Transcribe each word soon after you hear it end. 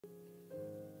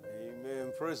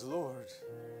Amen. Praise the Lord.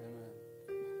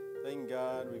 Amen. Thank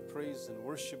God. We praise and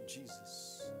worship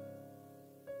Jesus.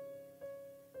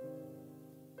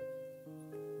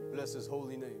 Bless His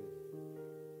holy name.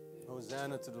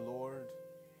 Hosanna to the Lord.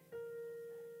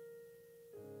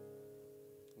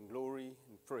 And glory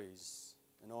and praise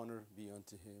and honor be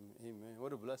unto Him. Amen.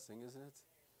 What a blessing, isn't it?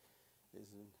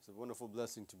 It's a wonderful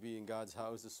blessing to be in God's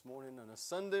house this morning on a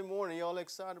Sunday morning. Y'all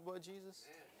excited about Jesus?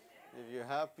 Amen. If you're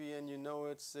happy and you know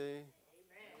it, say amen.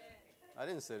 I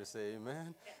didn't say to say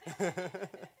amen.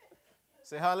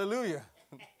 Say hallelujah.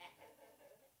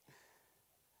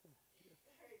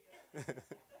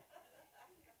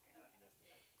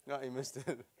 No, you missed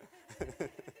it.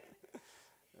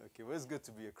 Okay, well, it's good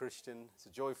to be a Christian. It's a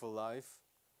joyful life.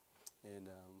 And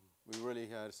we really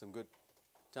had some good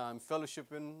time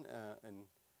fellowshipping and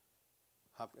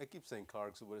I keep saying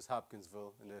Clarksville, but it's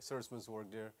Hopkinsville, and the Surgeman's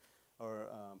work there. Or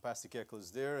Pastor Keckle is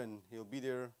there, and he'll be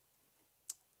there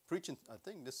preaching, I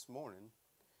think, this morning.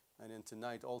 And then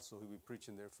tonight also he'll be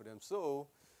preaching there for them. So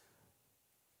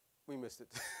we missed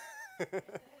it.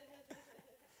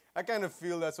 I kind of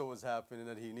feel that's what was happening,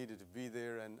 that he needed to be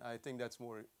there, and I think that's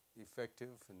more effective.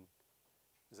 And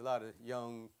there's a lot of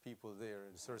young people there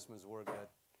in Surgeman's work that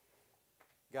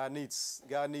God needs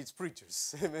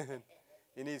preachers. Amen.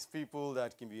 He needs people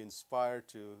that can be inspired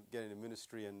to get into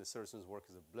ministry, and the Surgeman's work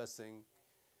is a blessing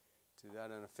to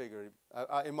that. And I figured,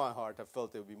 in my heart, I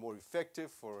felt it would be more effective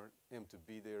for him to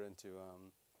be there and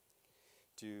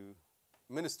to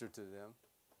minister to them,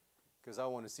 because I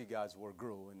want to see God's word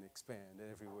grow and expand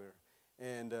everywhere.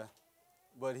 And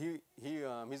but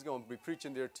he's going to be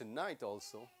preaching there tonight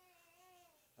also.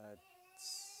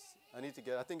 I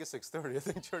think it's 6:30. I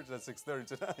think church is at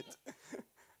 6:30 tonight.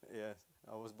 Yeah,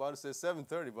 I was about to say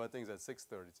 7:30, but I think it's at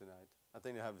 6:30 tonight. I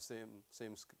think they have the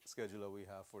same schedule that we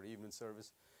have for the evening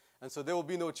service. And so there will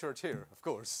be no church here, of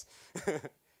course,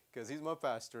 because he's my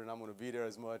pastor, and I'm going to be there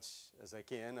as much as I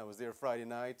can. I was there Friday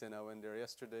night, and I went there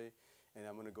yesterday, and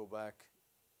I'm going to go back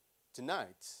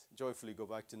tonight, joyfully go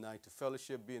back tonight to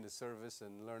fellowship, be in the service,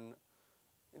 and learn,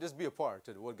 and just be a part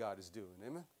of what God is doing.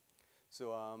 Amen?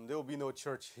 So there will be no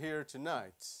church here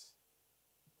tonight.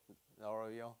 All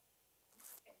right, y'all?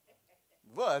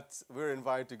 But we're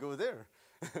invited to go there.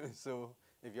 So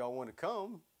if y'all want to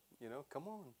come, come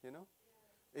on,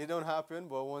 It don't happen,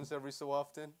 but once every so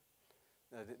often,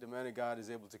 the man of God is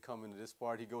able to come into this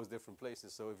part. He goes different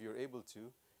places. So if you're able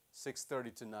to,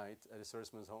 6:30 tonight at the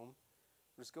Surgeman's home,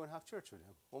 just go and have church with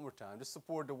him one more time. Just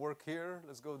support the work here.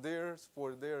 Let's go there,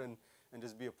 support it there, and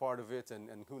just be a part of it.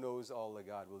 And who knows all that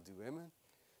God will do. Amen?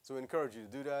 So we encourage you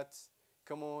to do that.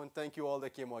 Come on. Thank you all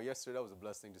that came out yesterday. That was a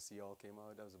blessing to see you all came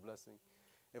out. That was a blessing.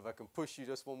 If I can push you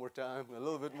just one more time, a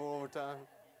little bit more one more time.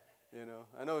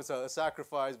 I know it's a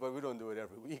sacrifice, but we don't do it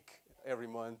every week, every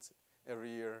month,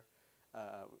 every year,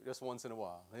 just once in a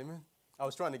while. Amen? I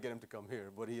was trying to get him to come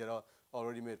here, but he had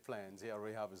already made plans. He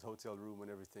already have his hotel room and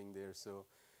everything there. So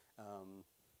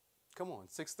come on,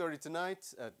 6:30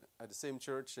 tonight at the same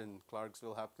church in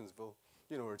Clarksville, Hopkinsville.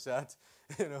 You know where it's at.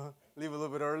 Leave a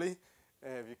little bit early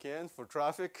if you can for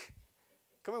traffic.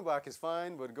 Coming back is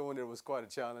fine, but going there was quite a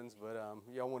challenge. But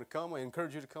y'all want to come? I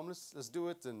encourage you to come. Let's do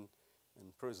it and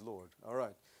praise the Lord. All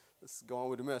right, let's go on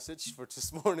with the message for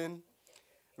this morning.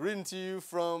 Reading to you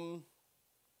from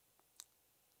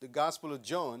the Gospel of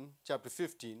John, chapter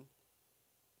 15.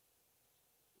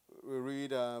 We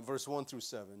read verse 1 through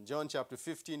 7. John chapter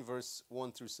 15, verse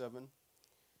 1 through 7. It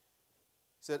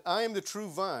said, I am the true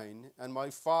vine, and my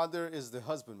Father is the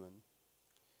husbandman.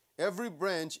 Every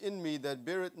branch in me that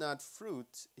beareth not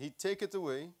fruit, he taketh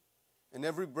away, and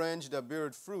every branch that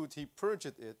beareth fruit, he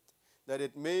purgeth it, that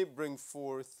it may bring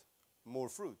forth more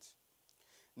fruit.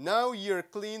 Now ye are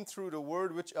clean through the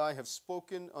word which I have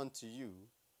spoken unto you.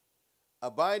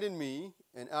 Abide in me,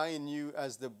 and I in you,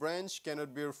 as the branch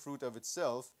cannot bear fruit of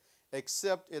itself,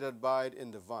 except it abide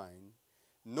in the vine.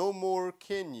 No more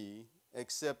can ye,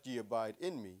 except ye abide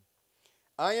in me.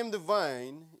 I am the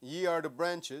vine, ye are the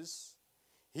branches.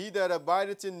 He that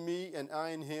abideth in me, and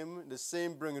I in him, the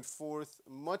same bringeth forth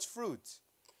much fruit.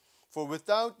 For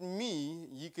without me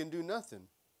ye can do nothing.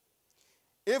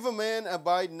 If a man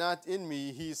abide not in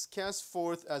me, he is cast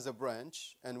forth as a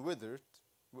branch, and withereth.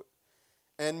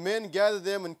 And men gather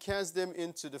them and cast them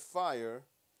into the fire,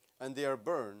 and they are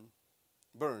burned.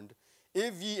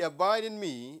 If ye abide in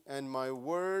me, and my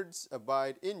words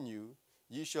abide in you,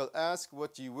 ye shall ask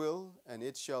what ye will, and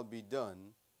it shall be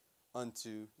done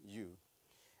unto you.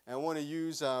 And I want to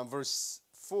use verse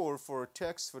 4 for a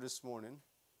text for this morning.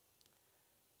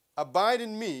 Abide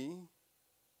in me,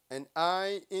 and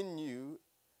I in you,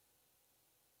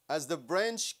 as the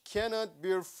branch cannot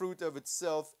bear fruit of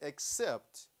itself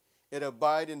except it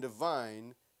abide in the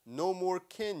vine, no more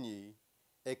can ye,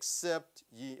 except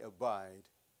ye abide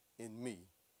in me.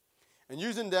 And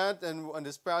using that and on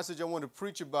this passage, I want to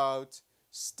preach about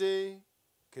stay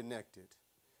connected.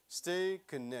 Stay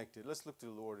connected. Let's look to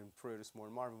the Lord in prayer this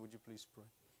morning. Marvin, would you please pray?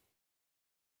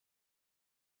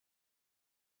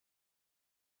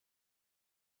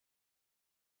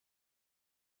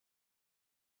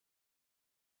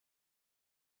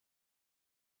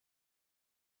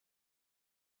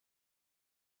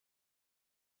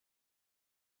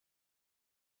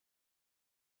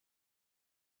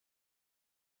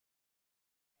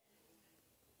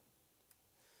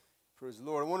 Praise the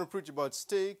Lord. I want to preach about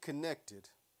stay connected.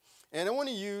 And I want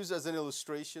to use as an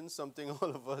illustration something all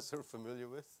of us are familiar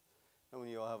with. How many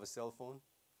of you all have a cell phone?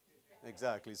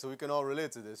 Exactly. So we can all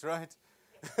relate to this, right?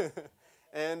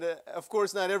 And of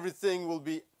course, not everything will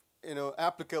be,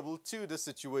 applicable to the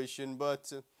situation.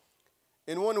 But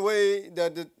in one way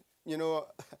that, I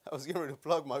was getting ready to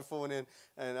plug my phone in,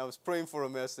 and I was praying for a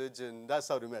message, and that's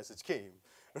how the message came.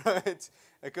 Right?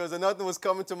 Because nothing was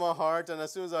coming to my heart, and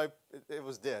as soon as it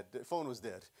was dead. The phone was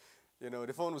dead.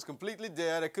 The phone was completely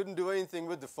dead. I couldn't do anything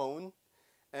with the phone,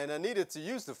 and I needed to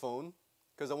use the phone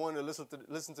because I wanted to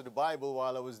listen to the Bible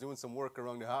while I was doing some work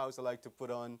around the house. I like to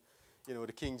put on,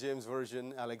 the King James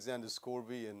Version, Alexander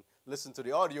Scorby, and listen to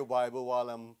the audio Bible while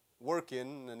I'm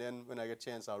working, and then when I get a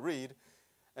chance, I'll read.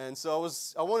 And so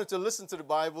I wanted to listen to the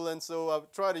Bible, and so I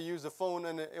tried to use the phone,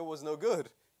 and it was no good.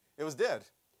 It was dead.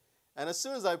 And as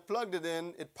soon as I plugged it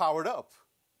in, it powered up.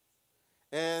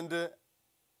 And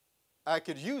I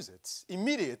could use it,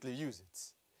 immediately use it.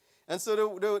 And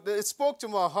so it spoke to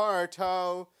my heart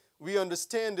how we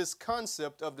understand this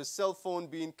concept of the cell phone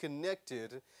being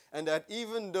connected, and that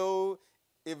even though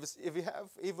if you have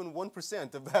even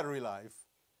 1% of battery life,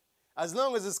 as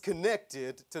long as it's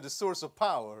connected to the source of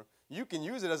power, you can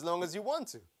use it as long as you want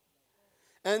to.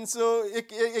 And so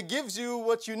it gives you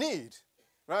what you need.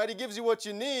 Right? It gives you what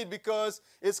you need because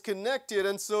it's connected.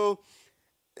 And so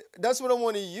that's what I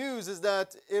want to use, is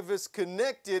that if it's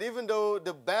connected, even though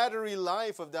the battery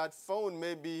life of that phone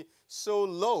may be so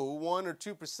low, 1 or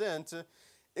 2%,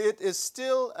 it is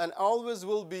still and always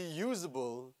will be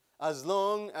usable as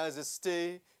long as it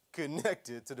stays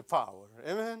connected to the power.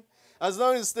 Amen? As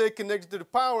long as it stays connected to the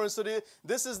power. And so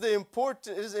this is the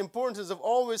importance of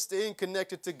always staying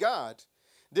connected to God.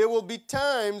 There will be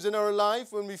times in our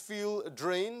life when we feel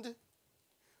drained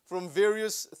from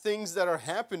various things that are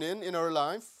happening in our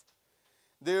life.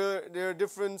 There are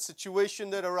different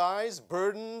situations that arise,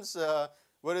 burdens,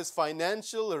 whether it's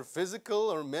financial or physical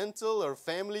or mental or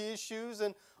family issues.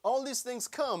 And all these things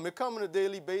come. They come on a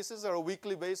daily basis or a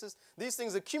weekly basis. These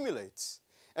things accumulate.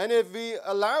 And if we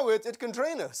allow it, it can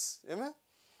drain us. Amen?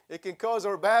 It can cause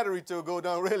our battery to go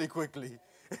down really quickly.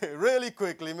 Really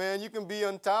quickly, man. You can be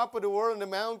on top of the world, on the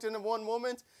mountain at one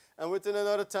moment, and within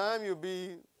another time you'll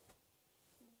be,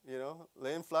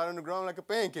 laying flat on the ground like a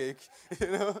pancake.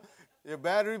 Your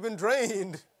battery been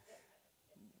drained.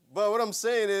 But what I'm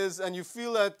saying is, and you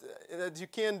feel that you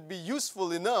can't be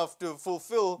useful enough to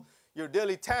fulfill your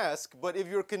daily task, but if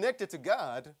you're connected to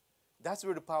God, that's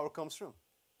where the power comes from.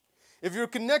 If you're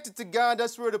connected to God,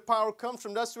 that's where the power comes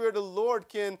from. That's where the Lord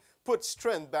can put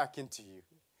strength back into you.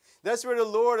 That's where the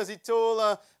Lord, as he told,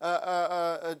 I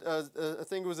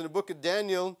think it was in the book of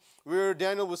Daniel, where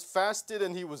Daniel was fasted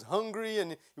and he was hungry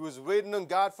and he was waiting on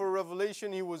God for a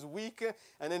revelation. He was weak,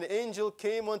 and an angel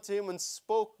came unto him and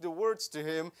spoke the words to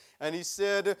him. And he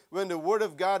said, when the word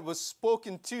of God was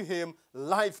spoken to him,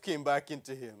 life came back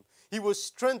into him. He was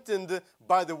strengthened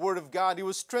by the word of God. He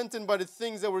was strengthened by the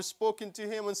things that were spoken to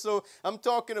him. And so I'm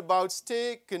talking about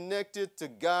stay connected to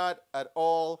God at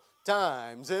all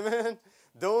times. Amen?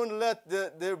 Don't let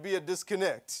there be a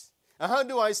disconnect. And how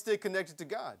do I stay connected to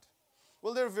God?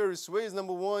 Well, there are various ways.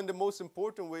 Number one, the most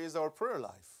important way is our prayer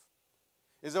life.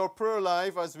 Is our prayer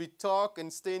life. As we talk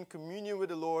and stay in communion with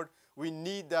the Lord, we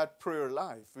need that prayer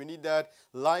life. We need that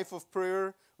life of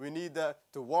prayer. We need that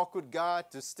to walk with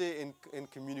God, to stay in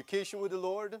communication with the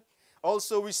Lord.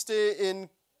 Also, we stay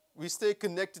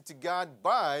connected to God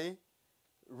by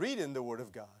reading the Word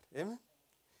of God. Amen?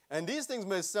 And these things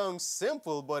may sound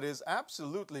simple, but is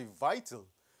absolutely vital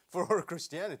for our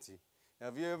Christianity.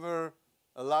 Have you ever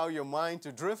allowed your mind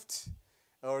to drift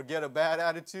or get a bad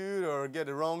attitude or get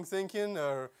the wrong thinking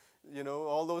or,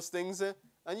 all those things?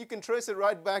 And you can trace it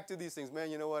right back to these things.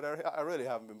 Man, you know what? I really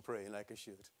haven't been praying like I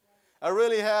should. I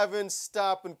really haven't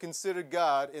stopped and considered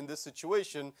God in this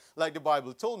situation like the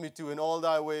Bible told me to. In all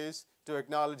thy ways to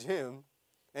acknowledge him,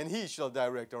 and he shall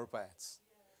direct our paths.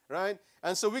 right?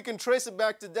 And so we can trace it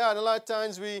back to that. A lot of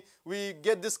times we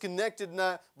get disconnected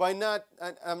by not,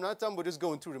 and I'm not talking about just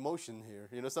going through the motion here.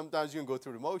 You know, sometimes you can go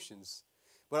through the motions.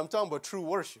 But I'm talking about true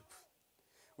worship,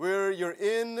 where you're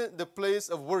in the place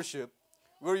of worship,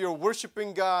 where you're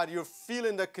worshiping God, you're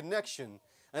feeling that connection.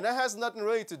 And that has nothing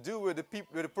really to do with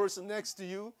the person next to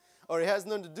you, or it has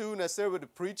nothing to do necessarily with the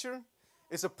preacher.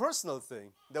 It's a personal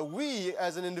thing that we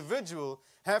as an individual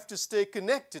have to stay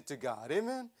connected to God.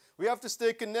 Amen? We have to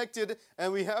stay connected,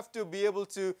 and we have to be able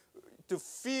to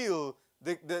feel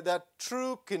that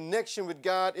true connection with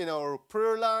God in our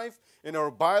prayer life, in our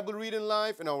Bible reading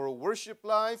life, in our worship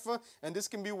life. And this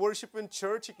can be worship in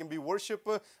church. It can be worship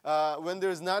when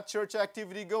there's not church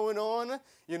activity going on.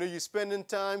 You know, you're spending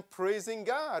time praising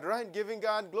God, right? Giving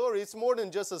God glory. It's more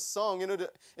than just a song. You know,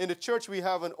 in the church we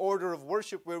have an order of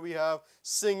worship where we have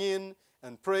singing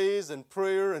and praise and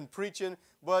prayer and preaching.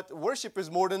 But worship is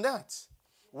more than that.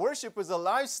 Worship is a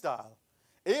lifestyle.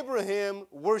 Abraham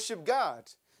worshiped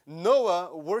God.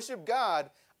 Noah worshiped God.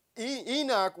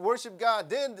 Enoch worshiped God.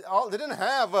 They didn't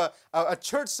have a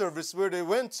church service where they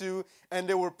went to and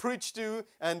they were preached to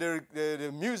and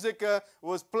the music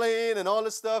was playing and all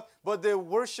this stuff, but they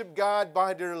worshiped God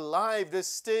by their life. They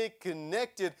stayed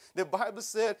connected. The Bible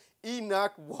said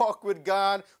Enoch walked with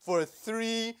God for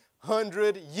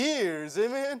 300 years.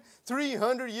 Amen?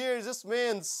 300 years. This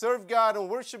man served God and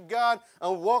worshiped God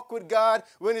and walked with God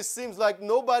when it seems like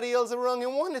nobody else around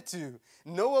him wanted to.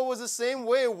 Noah was the same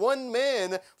way. One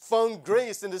man found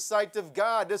grace in the sight of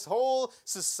God. This whole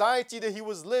society that he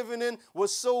was living in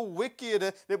was so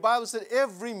wicked. The Bible said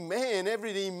every man,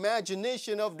 the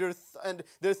imagination of their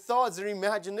thoughts, their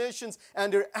imaginations,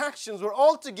 and their actions were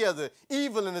altogether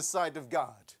evil in the sight of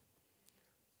God.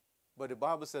 But the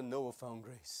Bible said Noah found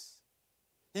grace.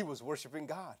 He was worshiping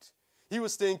God. He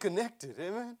was staying connected.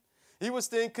 Amen? He was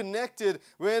staying connected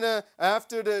when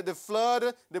after the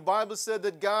flood, the Bible said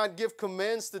that God gave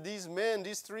commands to these men,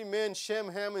 these three men, Shem,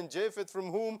 Ham, and Japheth,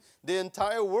 from whom the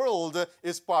entire world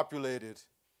is populated.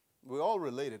 We're all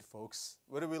related, folks,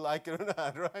 whether we like it or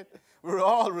not, right? We're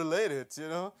all related, you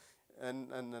know. And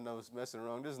I was messing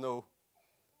around. There's no...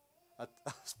 I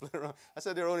was playing around. I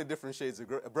said there are only different shades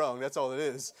of brown. That's all it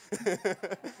is.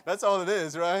 That's all it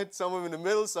is, right? Some in the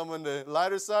middle, some on the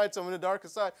lighter side, some on the darker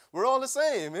side. We're all the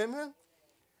same, amen?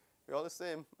 We're all the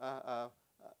same. I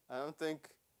don't think,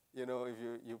 you know, if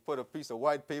you put a piece of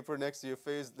white paper next to your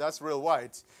face, that's real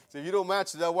white. So if you don't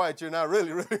match that white, you're not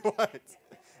really, really white.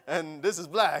 And this is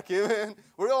black, amen?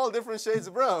 We're all different shades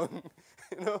of brown,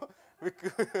 you know?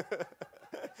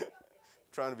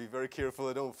 Trying to be very careful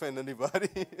I don't offend anybody.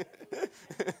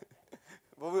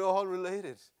 But we're all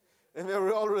related. Amen.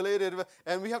 We're all related.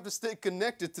 And we have to stay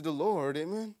connected to the Lord.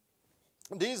 Amen.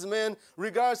 These men,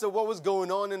 regardless of what was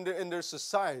going on in their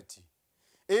society.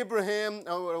 Abraham,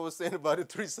 what I was saying about the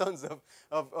three sons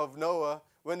of Noah,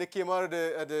 when they came out of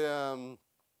the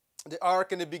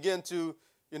ark and they began to,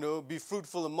 you know, be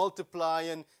fruitful and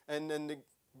multiply and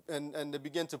they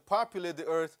began to populate the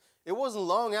earth, it wasn't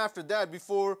long after that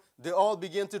before they all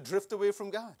began to drift away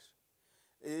from God.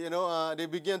 You know, they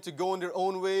began to go in their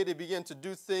own way. They began to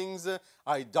do things,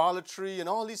 idolatry and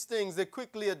all these things. They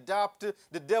quickly adopted.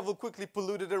 The devil quickly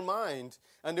polluted their mind.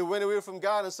 And they went away from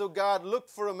God. And so God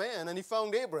looked for a man and he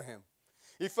found Abraham.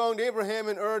 He found Abraham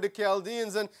in Ur the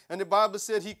Chaldeans. And the Bible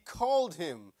said he called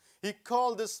him. He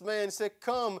called this man and said,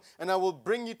 come and I will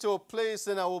bring you to a place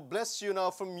and I will bless you. Now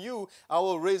from you I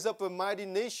will raise up a mighty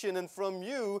nation, and from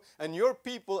you and your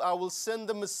people I will send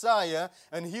the Messiah,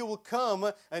 and he will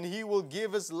come and he will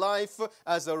give his life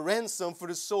as a ransom for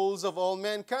the souls of all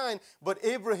mankind. But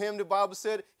Abraham, the Bible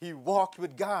said, he walked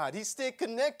with God. He stayed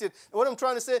connected. What I'm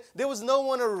trying to say, there was no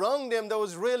one around them that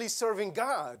was really serving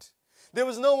God. There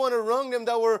was no one around them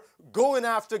that were going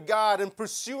after God and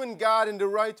pursuing God in the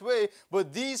right way.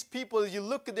 But these people, you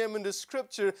look at them in the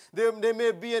scripture, they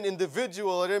may be an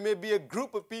individual or there may be a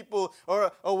group of people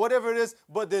or whatever it is,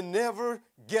 but they never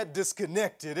get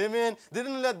disconnected. Amen? They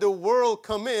didn't let the world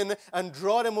come in and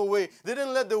draw them away. They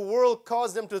didn't let the world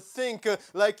cause them to think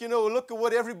like, you know, look at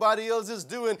what everybody else is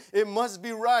doing. It must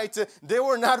be right. They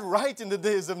were not right in the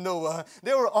days of Noah.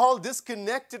 They were all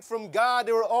disconnected from God.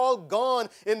 They were all gone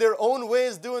in their own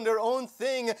ways, doing their own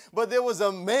thing. But there was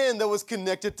a man that was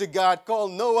connected to God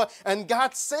called Noah, and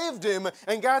God saved him,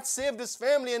 and God saved his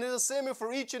family. And it's the same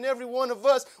for each and every one of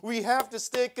us. We have to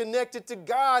stay connected to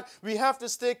God. We have to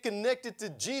stay connected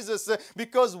to Jesus,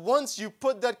 because once you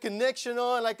put that connection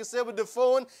on, like I said with the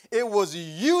phone, it was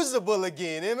usable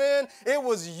again. Amen? It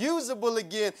was usable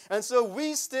again. And so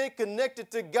we stay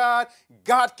connected to God.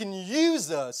 God can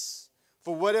use us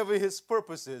for whatever his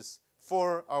purpose is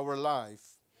for our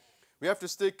life. We have to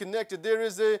stay connected. There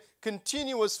is a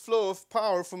continuous flow of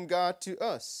power from God to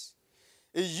us.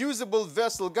 A usable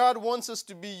vessel. God wants us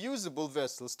to be usable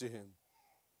vessels to Him.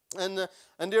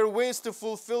 And there are ways to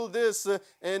fulfill this.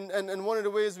 And one of the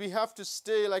ways we have to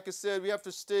stay, like I said, we have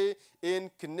to stay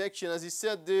in connection. As He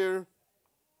said there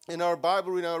in our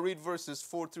Bible, we now read verses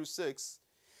 4 through 6.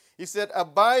 He said,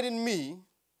 abide in me,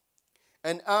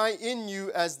 and I in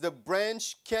you, as the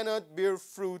branch cannot bear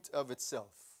fruit of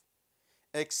itself,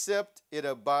 except it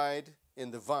abide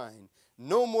in the vine.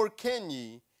 No more can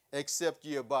ye, except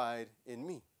ye abide in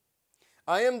me.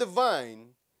 I am the vine,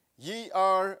 ye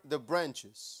are the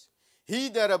branches. He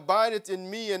that abideth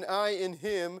in me, and I in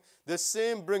him, the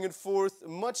same bringeth forth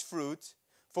much fruit,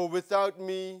 for without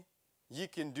me ye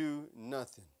can do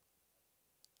nothing.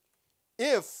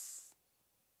 If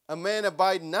a man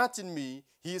abide not in me,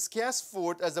 he is cast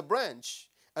forth as a branch,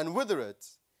 and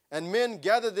withereth, and men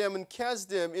gather them and cast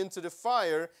them into the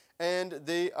fire, and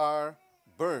they are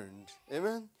burned.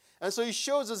 Amen? And so he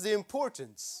shows us the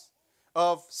importance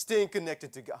of staying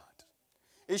connected to God.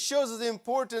 It shows us the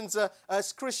importance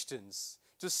as Christians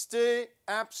to stay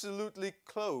absolutely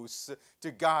close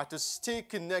to God, to stay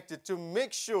connected, to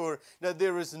make sure that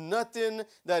there is nothing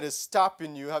that is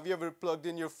stopping you. Have you ever plugged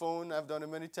in your phone? I've done it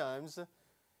many times.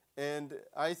 And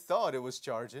I thought it was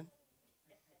charging.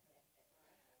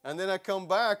 And then I come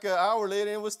back an hour later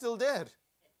and it was still dead.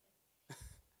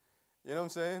 You know what I'm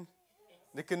saying?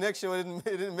 The connection, it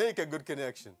didn't make a good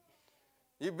connection.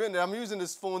 You've been there. I'm using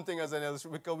this phone thing as an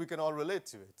illustration because we can all relate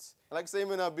to it. Like I say, it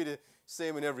may not be the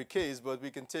same in every case, but we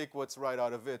can take what's right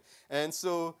out of it. And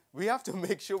so we have to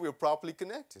make sure we're properly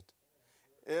connected.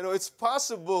 You know, it's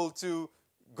possible to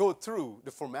go through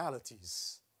the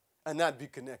formalities and not be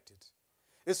connected.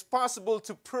 It's possible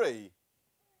to pray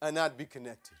and not be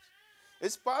connected.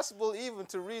 It's possible even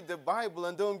to read the Bible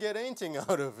and don't get anything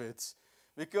out of it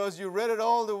because you read it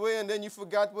all the way and then you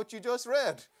forgot what you just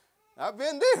read. I've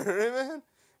been there, amen?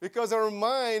 Because our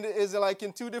mind is like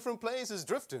in two different places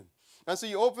drifting. And so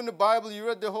you open the Bible, you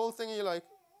read the whole thing, and you're like,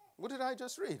 what did I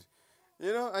just read?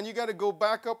 You know, and you got to go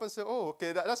back up and say, oh,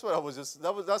 okay, that's what I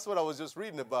was just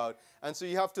reading about. And so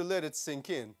you have to let it sink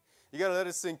in. You got to let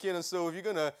it sink in. And so if you're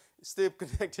going to stay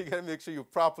connected, you got to make sure you're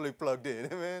properly plugged in.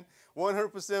 Amen.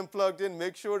 100% plugged in.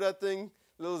 Make sure that thing,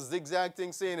 little zigzag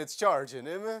thing saying it's charging.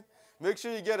 Amen. Make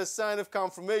sure you get a sign of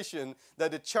confirmation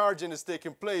that the charging is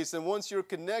taking place. And once you're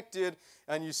connected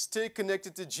and you stay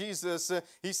connected to Jesus,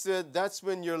 he said that's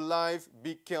when your life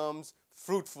becomes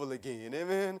fruitful again.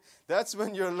 Amen. That's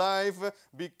when your life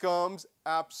becomes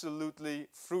absolutely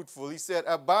fruitful. He said,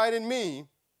 abide in me,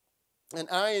 and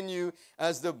I in you,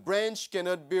 as the branch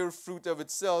cannot bear fruit of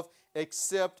itself,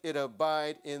 except it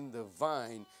abide in the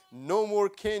vine. No more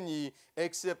can ye,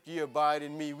 except ye abide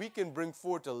in me. We can bring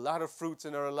forth a lot of fruits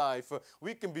in our life.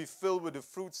 We can be filled with the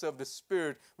fruits of the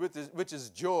Spirit, which is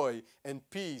joy and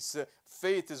peace.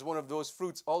 Faith is one of those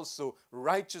fruits also.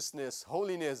 Righteousness,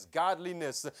 holiness,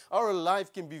 godliness. Our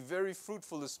life can be very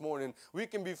fruitful this morning. We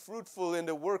can be fruitful in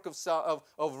the work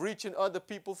of reaching other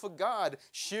people for God,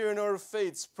 sharing our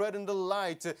faith, spreading the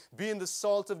light, being the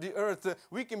salt of the earth.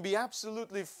 We can be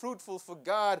absolutely fruitful for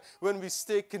God when we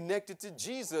stay connected to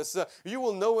Jesus. You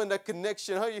will know when that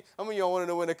connection, how many of y'all want to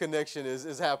know when the connection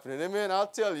is happening? Amen? I'll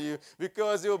tell you,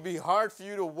 because it will be hard for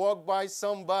you to walk by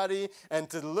somebody and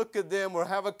to look at them or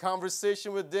have a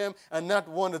conversation with them and not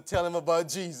want to tell them about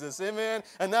Jesus. Amen?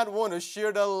 And not want to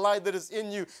share that light that is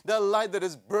in you, that light that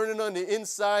is burning on the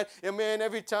inside. Amen?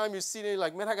 Every time you see them, you're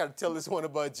like, man, I got to tell this one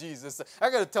about Jesus. I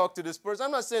got to talk to this person.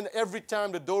 I'm not saying every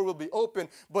time the door will be open,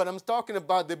 but I'm talking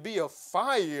about there be a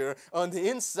fire on the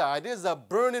inside. There's a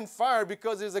burning fire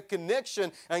because there's a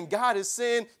connection, and God is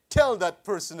saying, tell that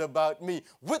person about me.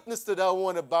 Witness to that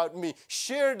one about me.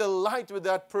 Share the light with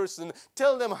that person.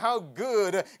 Tell them how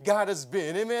good God has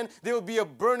been. Amen. There will be a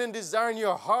burning desire in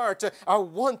your heart. I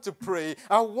want to pray.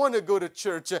 I want to go to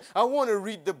church. I want to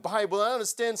read the Bible. I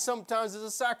understand sometimes it's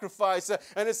a sacrifice,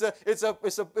 and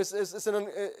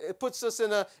it puts us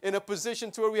in a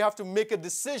position to where we have to make a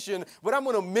decision. But I'm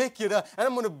going to make it, and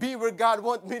I'm going to be where God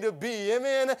wants me to be.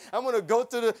 Amen. I'm going to go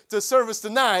to service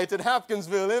tonight at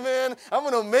Hopkinsville. Amen. I'm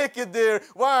going to make it there.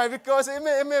 Why? Because it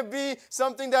may be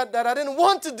something that I didn't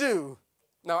want to do.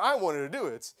 Now, I wanted to do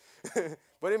it.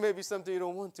 But it may be something you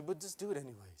don't want to, but just do it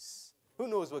anyways. Who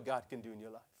knows what God can do in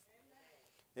your life?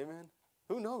 Amen.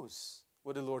 Who knows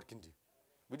what the Lord can do?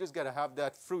 We just got to have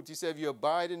that fruit. He said, if you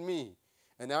abide in me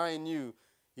and I in you,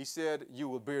 he said, you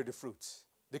will bear the fruits.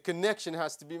 The connection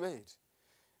has to be made.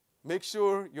 Make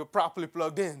sure you're properly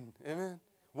plugged in. Amen.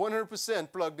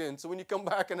 100% plugged in. So when you come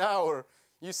back an hour,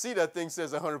 you see that thing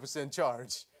says 100%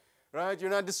 charge. right? You're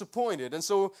not disappointed. And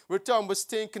so we're talking about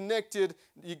staying connected.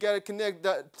 You got to connect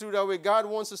that through that way. God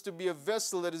wants us to be a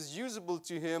vessel that is usable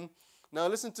to him. Now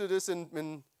listen to this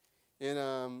in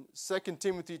 2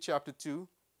 Timothy chapter 2,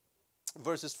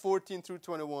 verses 14 through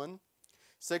 21.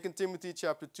 2 Timothy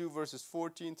chapter 2, verses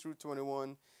 14 through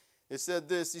 21. It said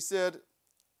this. He said,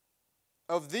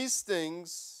 of these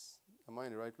things, am I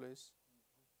in the right place?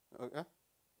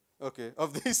 Okay.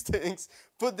 Of these things,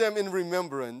 put them in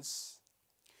remembrance,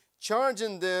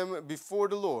 charging them before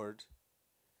the Lord,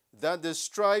 that they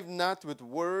strive not with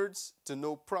words to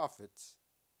no profit,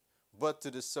 but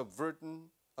to the subverting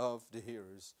of the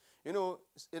hearers. You know,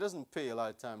 it doesn't pay a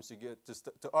lot of times to get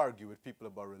to argue with people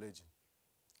about religion.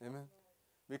 Amen?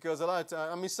 Because a lot of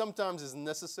times, I mean, sometimes it's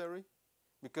necessary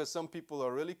because some people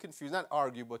are really confused. Not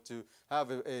argue, but to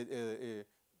have a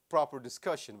proper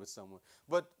discussion with someone.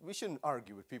 But we shouldn't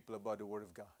argue with people about the Word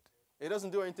of God. It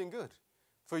doesn't do anything good.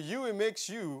 For you, it makes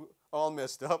you all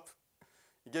messed up.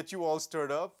 It gets you all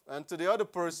stirred up. And to the other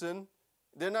person,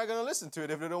 they're not going to listen to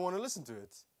it if they don't want to listen to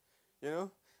it. You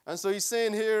know? And so he's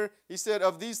saying here, he said,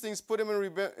 of these things put them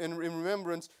in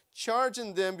remembrance,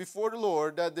 charging them before the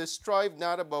Lord that they strive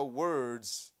not about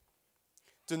words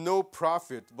to no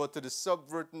profit, but to the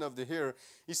subverting of the hearer.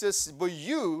 He says, but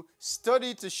you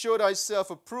study to show thyself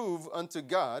approved unto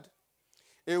God,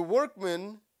 a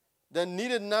workman that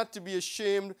needed not to be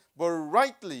ashamed, but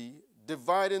rightly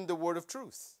dividing the word of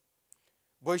truth.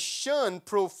 But shun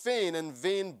profane and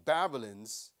vain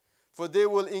babblings, for they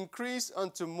will increase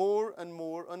unto more and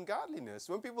more ungodliness.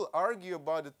 When people argue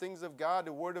about the things of God,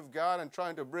 the Word of God, and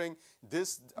trying to bring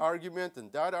this argument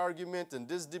and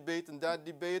this debate and that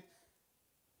debate,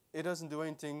 it doesn't do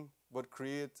anything but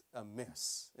create a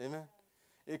mess. Amen?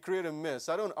 It creates a mess.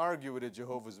 I don't argue with the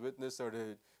Jehovah's Witness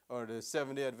or the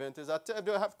Seventh-day Adventists. If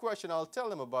they have a question, I'll tell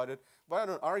them about it, but I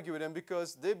don't argue with them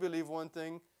because they believe one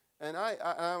thing, and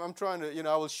I'm trying to,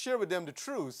 I will share with them the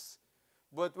truth.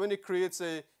 But when it creates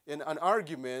an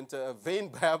argument, a vain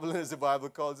babbling, as the Bible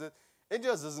calls it, it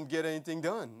just doesn't get anything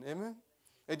done. Amen?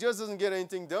 It just doesn't get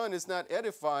anything done. It's not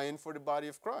edifying for the body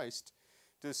of Christ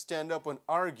to stand up and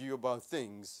argue about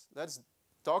things. Let's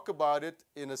talk about it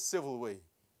in a civil way,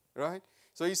 right?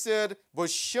 So he said, but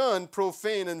shun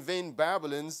profane and vain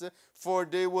babblings, for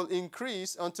they will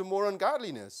increase unto more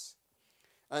ungodliness.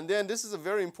 And then this is a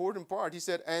very important part. He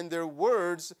said, and their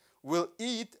words will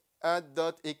eat at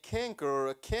that a canker or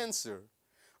a cancer,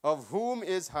 of whom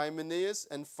is Hymenaeus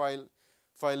and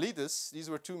Philetus. These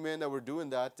were two men that were doing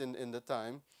that in the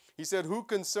time. He said, who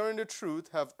concerning the truth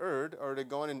have erred, or they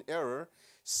gone in error,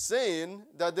 saying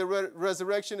that the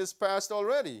resurrection is past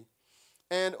already,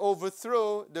 and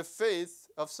overthrow the faith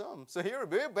of some. So here,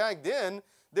 way back then,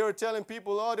 they were telling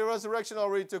people, oh, the resurrection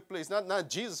already took place. Not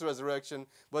Jesus' resurrection,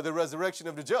 but the resurrection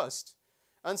of the just.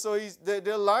 And so they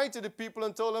lied to the people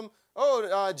and told them,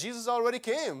 oh, Jesus already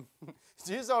came.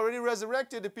 Jesus already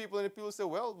resurrected the people. And the people said,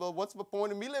 well, what's the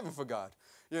point of me living for God?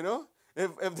 You know,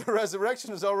 if the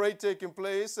resurrection is already taking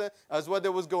place, as what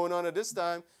there was going on at this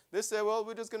time, they said, well,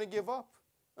 we're just going to give up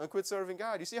and quit serving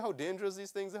God. You see how dangerous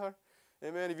these things are?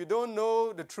 Amen. If you don't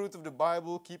know the truth of the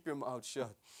Bible, keep your mouth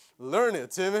shut. Learn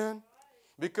it. Amen.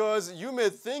 Because you may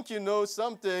think you know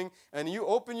something, and you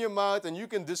open your mouth and you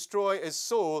can destroy a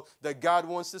soul that God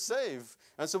wants to save.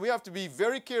 And so we have to be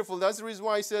very careful. That's the reason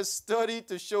why he says, study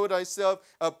to show thyself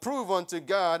approved unto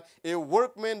God, a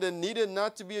workman that needed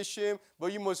not to be ashamed,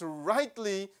 but you must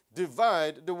rightly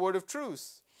divide the word of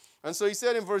truth. And so he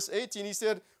said in verse 18, he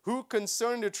said, who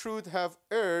concerning the truth have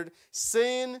erred,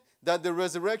 saying that the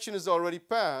resurrection is already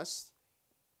past,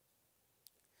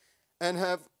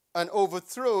 and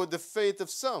overthrow the faith of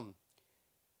some.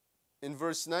 In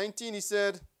verse 19 he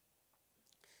said,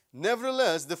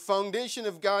 nevertheless, the foundation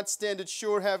of God standeth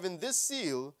sure, having this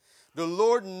seal, the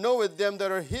Lord knoweth them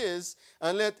that are his,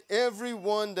 and let every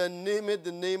one that nameth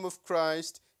the name of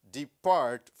Christ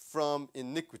depart from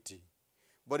iniquity.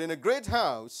 But in a great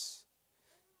house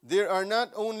there are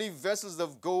not only vessels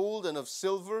of gold and of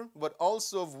silver, but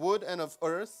also of wood and of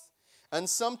earth, and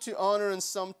some to honor and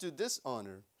some to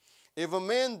dishonor. If a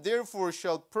man therefore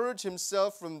shall purge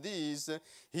himself from these,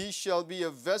 he shall be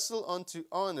a vessel unto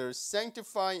honor,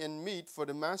 sanctified and meet for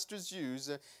the master's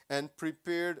use, and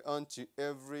prepared unto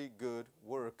every good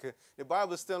work. The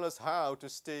Bible is telling us how to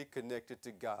stay connected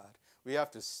to God. We have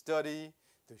to study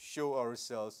to show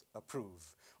ourselves approved.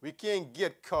 We can't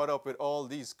get caught up with all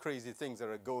these crazy things that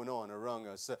are going on around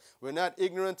us. We're not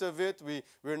ignorant of it.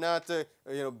 We're not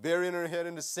burying our head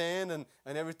in the sand and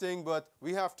everything, but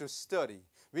we have to study.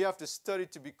 We have to study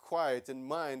to be quiet and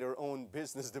mind our own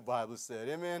business, the Bible said.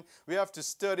 Amen. We have to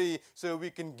study so we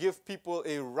can give people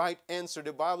a right answer.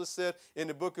 The Bible said in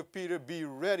the book of Peter, be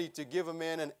ready to give a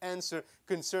man an answer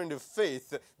concerning the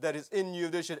faith that is in you.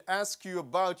 They should ask you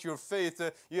about your faith.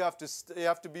 You have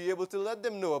to be able to let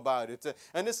them know about it.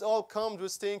 And this all comes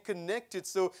with staying connected.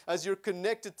 So as you're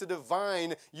connected to the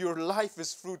vine, your life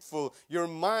is fruitful. Your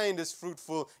mind is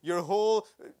fruitful. Your whole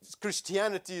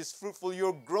Christianity is fruitful.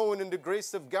 You're growing in the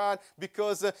grace of God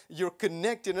because you're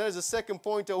connected. And there's a second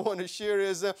point I want to share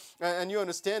is, and you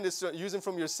understand this using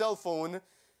from your cell phone,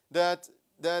 that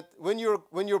when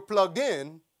you're plugged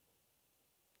in,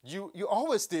 you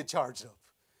always stay charged up.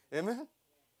 Amen?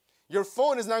 Your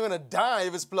phone is not going to die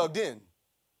if it's plugged in.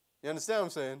 You understand what I'm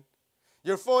saying?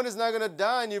 Your phone is not going to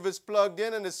die, and if it's plugged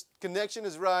in and its connection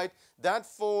is right, that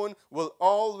phone will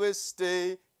always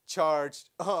stay charged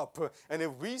up. And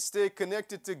if we stay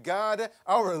connected to God,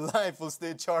 our life will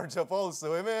stay charged up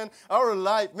also. Amen. Our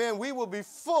life, man, we will be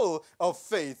full of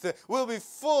faith. We'll be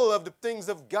full of the things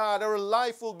of God. Our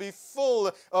life will be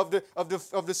full of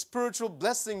the spiritual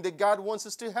blessing that God wants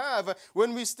us to have.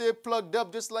 When we stay plugged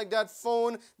up just like that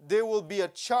phone, there will be a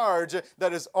charge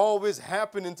that is always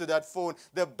happening to that phone.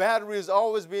 The battery is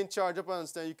always being charged up. I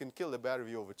understand you can kill the battery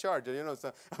if you overcharge it. You know,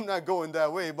 so I'm not going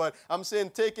that way, but I'm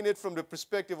saying taking it from the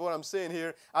perspective what I'm saying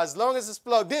here, as long as it's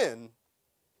plugged in,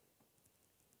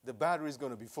 the battery is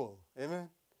going to be full. Amen?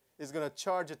 It's going to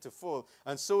charge it to full.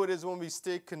 And so it is when we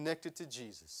stay connected to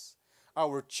Jesus.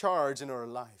 Our charge in our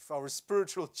life, our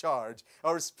spiritual charge,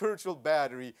 our spiritual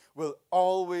battery will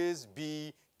always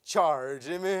be charged.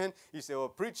 Amen? You say, well,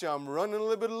 preacher, I'm running a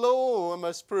little bit low on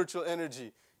my spiritual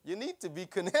energy. You need to be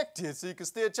connected so you can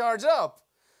stay charged up.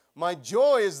 My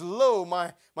joy is low.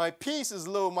 My peace is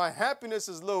low. My happiness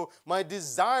is low. My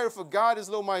desire for God is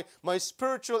low. My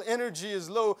spiritual energy is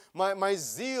low. My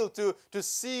zeal to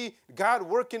see God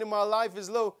working in my life is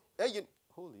low. Hey,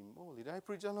 holy moly, did I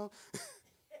preach that long?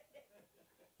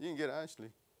 You can get Ashley.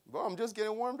 Well, I'm just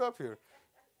getting warmed up here.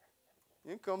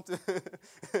 You can come to...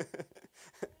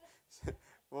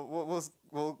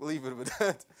 we'll leave it with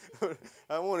that.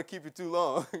 I don't want to keep you too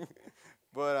long.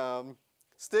 But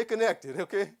stay connected,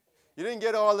 okay? You didn't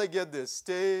get all that, get this.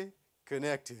 Stay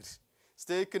connected.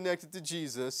 Stay connected to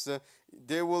Jesus.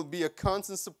 There will be a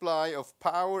constant supply of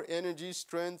power, energy,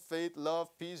 strength, faith,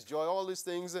 love, peace, joy. All these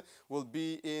things will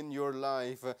be in your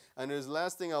life. And the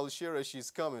last thing I'll share as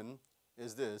she's coming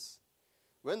is this.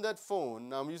 When that phone,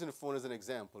 now I'm using the phone as an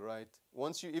example, right?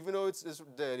 Once you, even though it's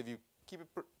dead, if you keep it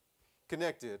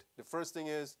connected, the first thing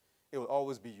is it will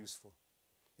always be useful.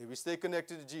 If we stay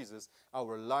connected to Jesus,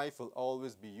 our life will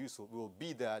always be useful. We will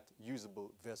be that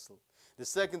usable vessel. The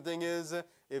second thing is,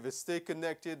 if it stay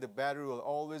connected, the battery will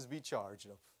always be charged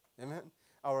up. Amen?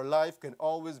 Our life can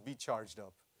always be charged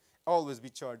up. Always be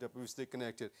charged up if we stay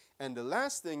connected. And the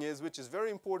last thing is, which is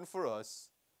very important for us,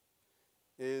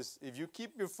 is if you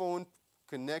keep your phone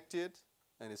connected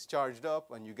and it's charged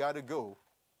up and you got to go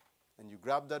and you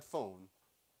grab that phone,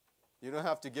 you don't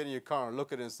have to get in your car and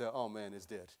look at it and say, oh man, it's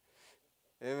dead.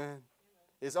 Amen.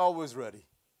 It's always ready.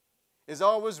 It's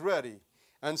always ready.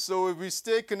 And so if we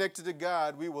stay connected to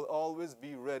God, we will always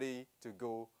be ready to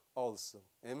go also.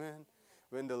 Amen.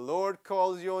 When the Lord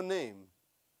calls your name,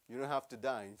 you don't have to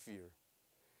die in fear.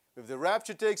 If the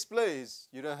rapture takes place,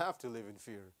 you don't have to live in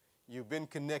fear. You've been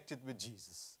connected with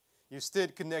Jesus. You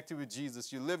stayed connected with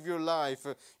Jesus. You live your life.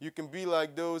 You can be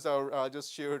like those. I'll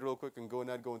just share it real quick and go,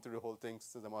 not going through the whole thing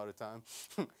since I'm out of time.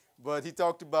 But he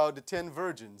talked about the 10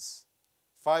 virgins.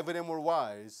 5 of them were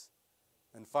wise,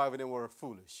 and 5 of them were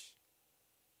foolish.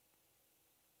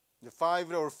 The 5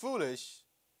 that were foolish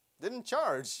didn't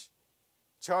charge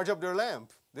up their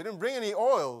lamp. They didn't bring any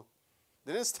oil.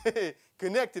 They didn't stay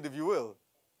connected, if you will.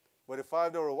 But the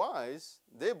 5 that were wise,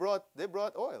 they brought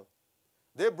oil.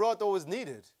 They brought what was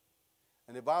needed.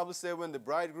 And the Bible said when the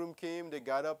bridegroom came, they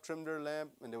got up, trimmed their lamp,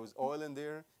 and there was oil in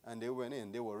there, and they went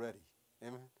in. They were ready.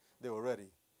 Amen? They were ready.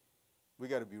 We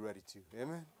got to be ready too.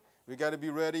 Amen? We got to be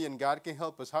ready, and God can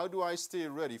help us. How do I stay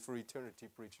ready for eternity,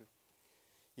 preacher?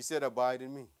 He said, abide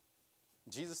in me.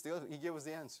 Jesus, he gave us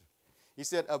the answer. He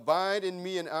said, abide in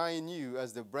me and I in you,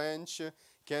 as the branch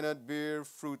cannot bear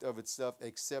fruit of itself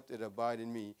except it abide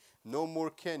in me. No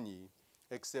more can ye,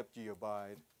 except ye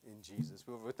abide in Jesus.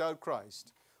 But without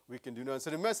Christ, we can do nothing. So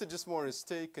the message this morning is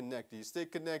stay connected. You stay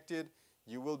connected,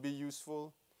 you will be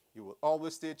useful. You will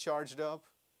always stay charged up,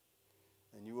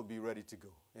 and you will be ready to go.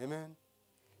 Amen?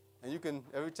 And you can,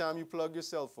 every time you plug your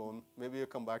cell phone, maybe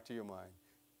it'll come back to your mind.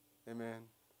 Amen?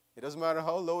 It doesn't matter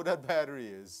how low that battery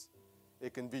is.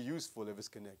 It can be useful if it's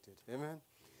connected. Amen?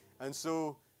 And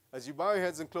so As you bow your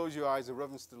heads and close your eyes in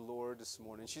reverence to the Lord this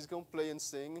morning, she's going to play and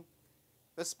sing.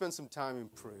 Let's spend some time in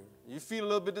prayer. You feel a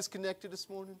little bit disconnected this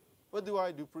morning? What do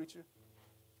I do, preacher?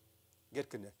 Get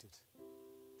connected.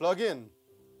 Plug in.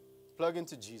 Plug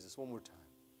into Jesus one more time.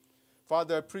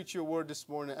 Father, I preach your word this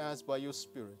morning as by your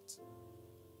Spirit.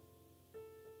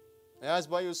 As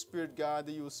by your Spirit, God,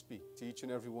 that you will speak to each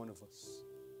and every one of us.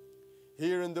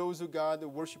 Here and those who, God, are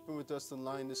worshiping with us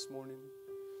online this morning,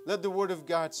 let the word of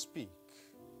God speak.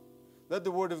 Let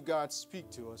the word of God speak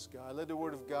to us, God. Let the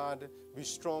word of God be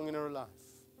strong in our life.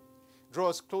 Draw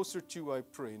us closer to you, I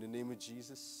pray, in the name of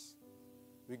Jesus.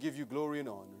 We give you glory and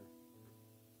honor.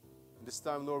 And this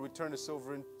time, Lord, we turn this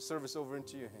service over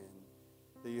into your hand,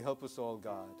 that you help us all,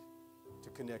 God, to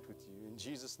connect with you. In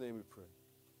Jesus' name we pray.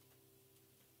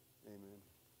 Amen.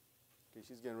 Okay,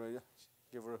 she's getting ready.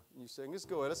 Give her a new sing. Let's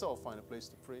go ahead. Let's all find a place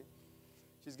to pray.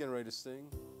 She's getting ready to sing.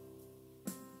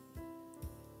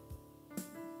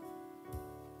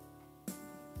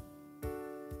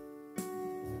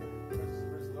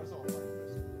 Let's all find a place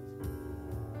to pray.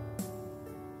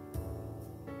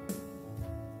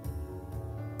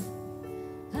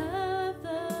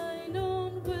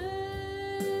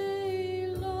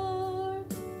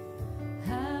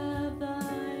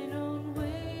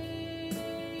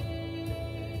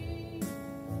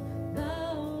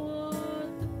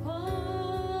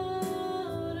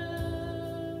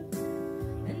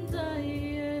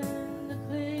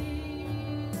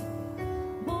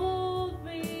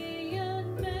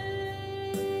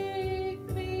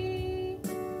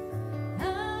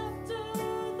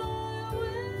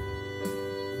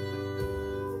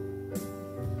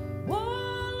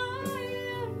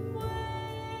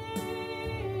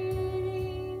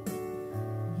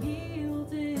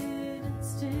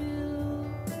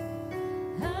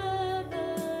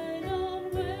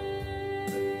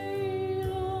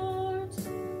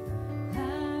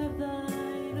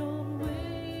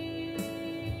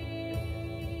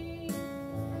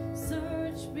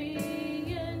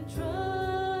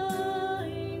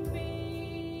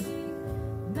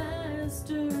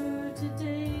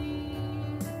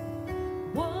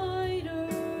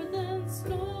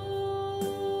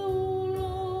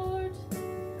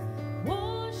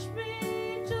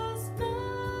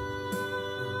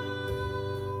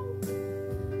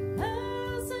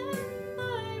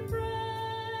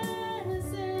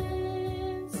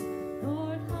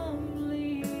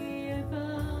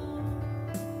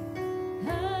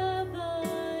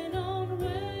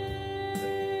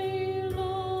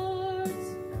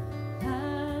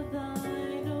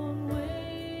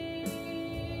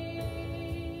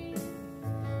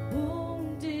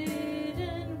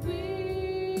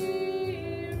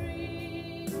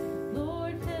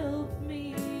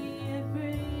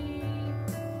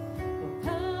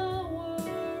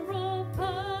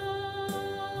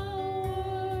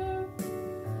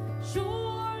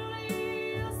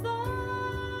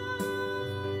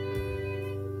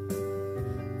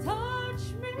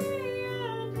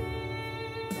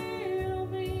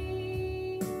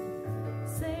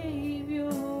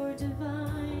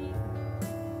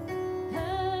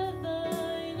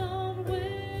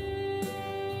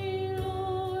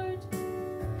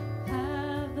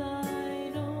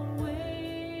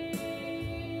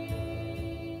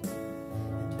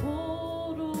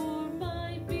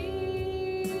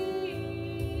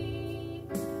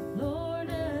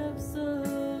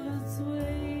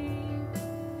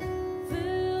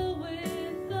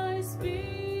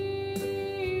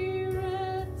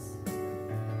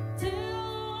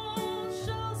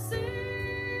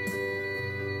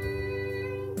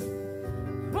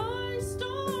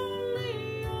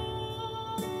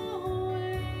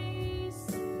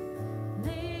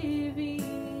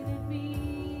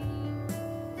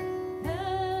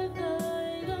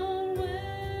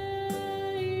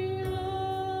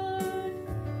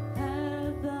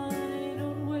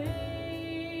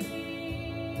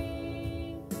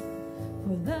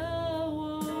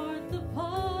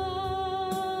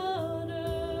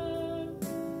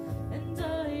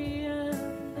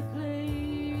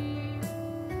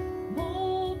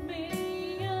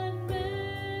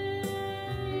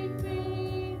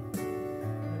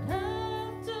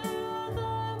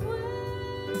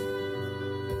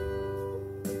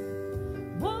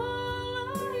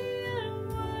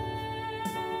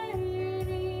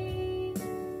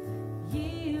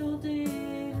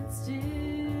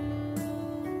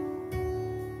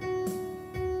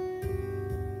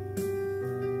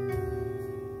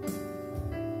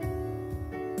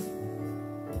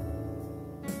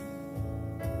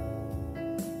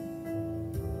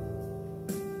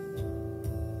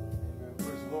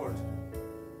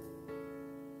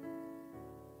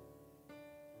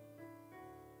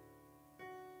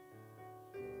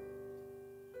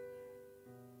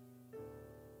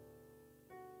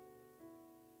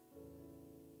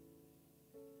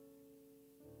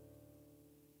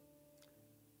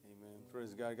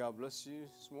 Praise God. God bless you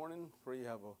this morning. Pray you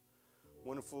have a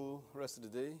wonderful rest of the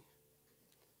day.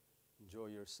 Enjoy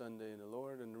your Sunday in the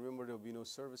Lord. And remember, there will be no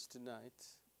service tonight,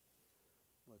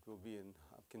 but we'll be in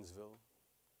Hopkinsville,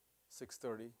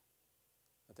 6:30.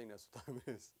 I think that's what time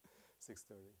it is,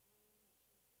 6:30.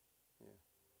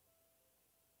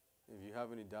 Yeah. If you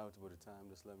have any doubt about the time,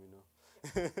 just let me know.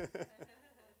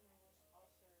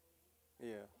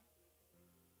 Yeah.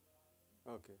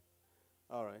 Okay.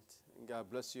 All right. And God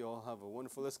bless you all. Have a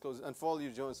wonderful, let's close. And for all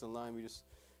you join us online, we just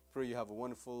pray you have a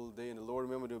wonderful day in the Lord.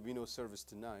 Remember, there will be no service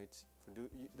tonight for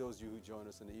those of you who join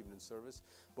us in the evening service.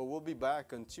 But we'll be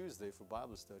back on Tuesday for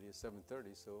Bible study at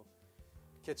 7:30. So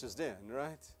catch us then,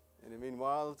 right? And in the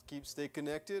meanwhile, stay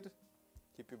connected.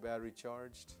 Keep your battery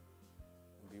charged.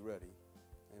 And be ready.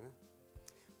 Amen.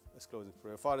 Let's close in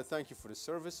prayer. Father, thank you for the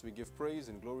service. We give praise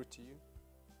and glory to you.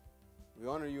 We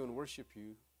honor you and worship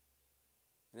you.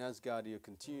 And ask God you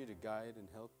continue to guide and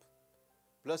help.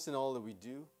 Bless in all that we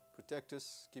do. Protect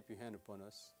us. Keep your hand upon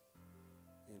us.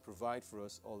 And provide for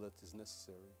us all that is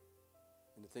necessary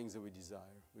and the things that we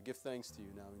desire. We give thanks to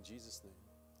you now in Jesus' name.